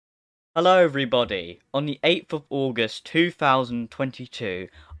Hello everybody, on the 8th of August 2022,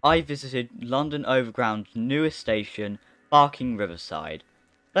 I visited London Overground's newest station, Barking Riverside.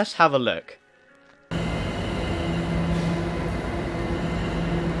 Let's have a look.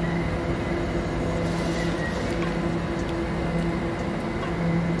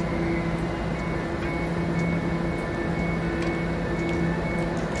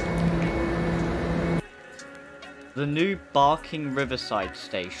 The new Barking Riverside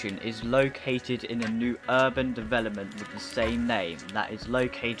station is located in a new urban development with the same name that is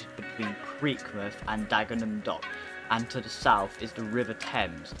located between Creekmouth and Dagenham Dock, and to the south is the River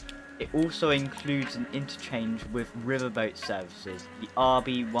Thames. It also includes an interchange with riverboat services, the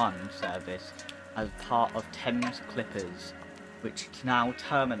RB1 service, as part of Thames Clippers, which now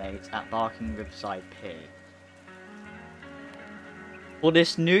terminates at Barking Riverside Pier. For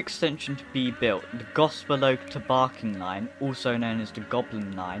this new extension to be built, the Gospelow to Barking line, also known as the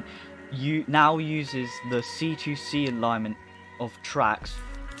Goblin line, now uses the C2C alignment of tracks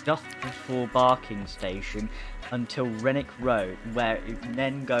just before Barking station until Renwick Road, where it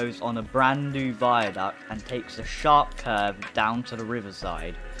then goes on a brand new viaduct and takes a sharp curve down to the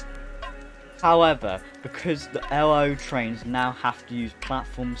Riverside. However, because the LO trains now have to use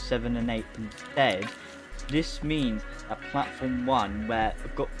platform 7 and 8 instead, this means that platform 1, where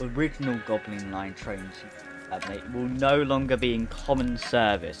the original Goblin line trains will no longer be in common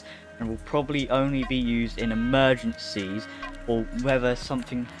service and will probably only be used in emergencies or whether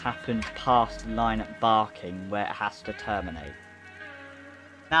something happens past the line at Barking where it has to terminate.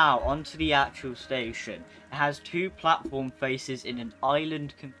 Now onto the actual station. It has two platform faces in an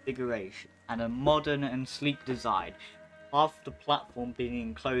island configuration and a modern and sleek design, half the platform being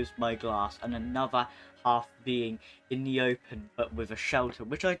enclosed by glass and another half being in the open but with a shelter,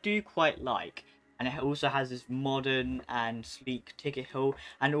 which I do quite like. And it also has this modern and sleek ticket hall,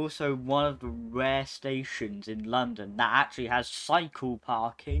 and also one of the rare stations in London that actually has cycle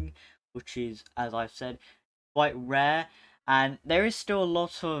parking, which is, as I've said, quite rare. And there is still a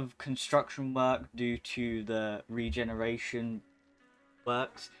lot of construction work due to the regeneration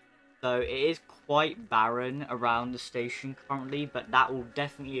works, so it is quite barren around the station currently, but that will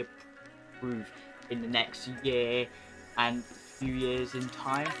definitely improve in the next year and few years in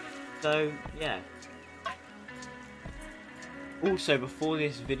time. So yeah. Also, before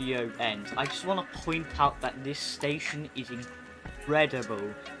this video ends, I just want to point out that this station is incredible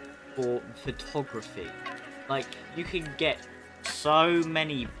for photography. Like, you can get so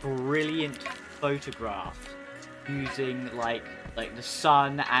many brilliant photographs using like the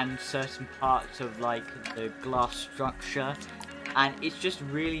sun and certain parts of like the glass structure, and it's just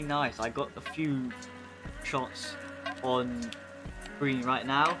really nice. I got a few shots on screen right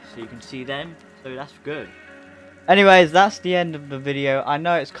now so you can see them, so that's good. Anyways, that's the end of the video. I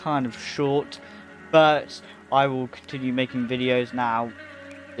know it's kind of short, but I will continue making videos now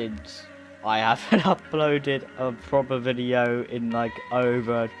since I haven't uploaded a proper video in like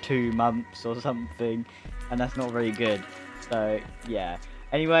over 2 months or something, and that's not very good. So yeah.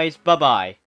 Anyways, bye bye.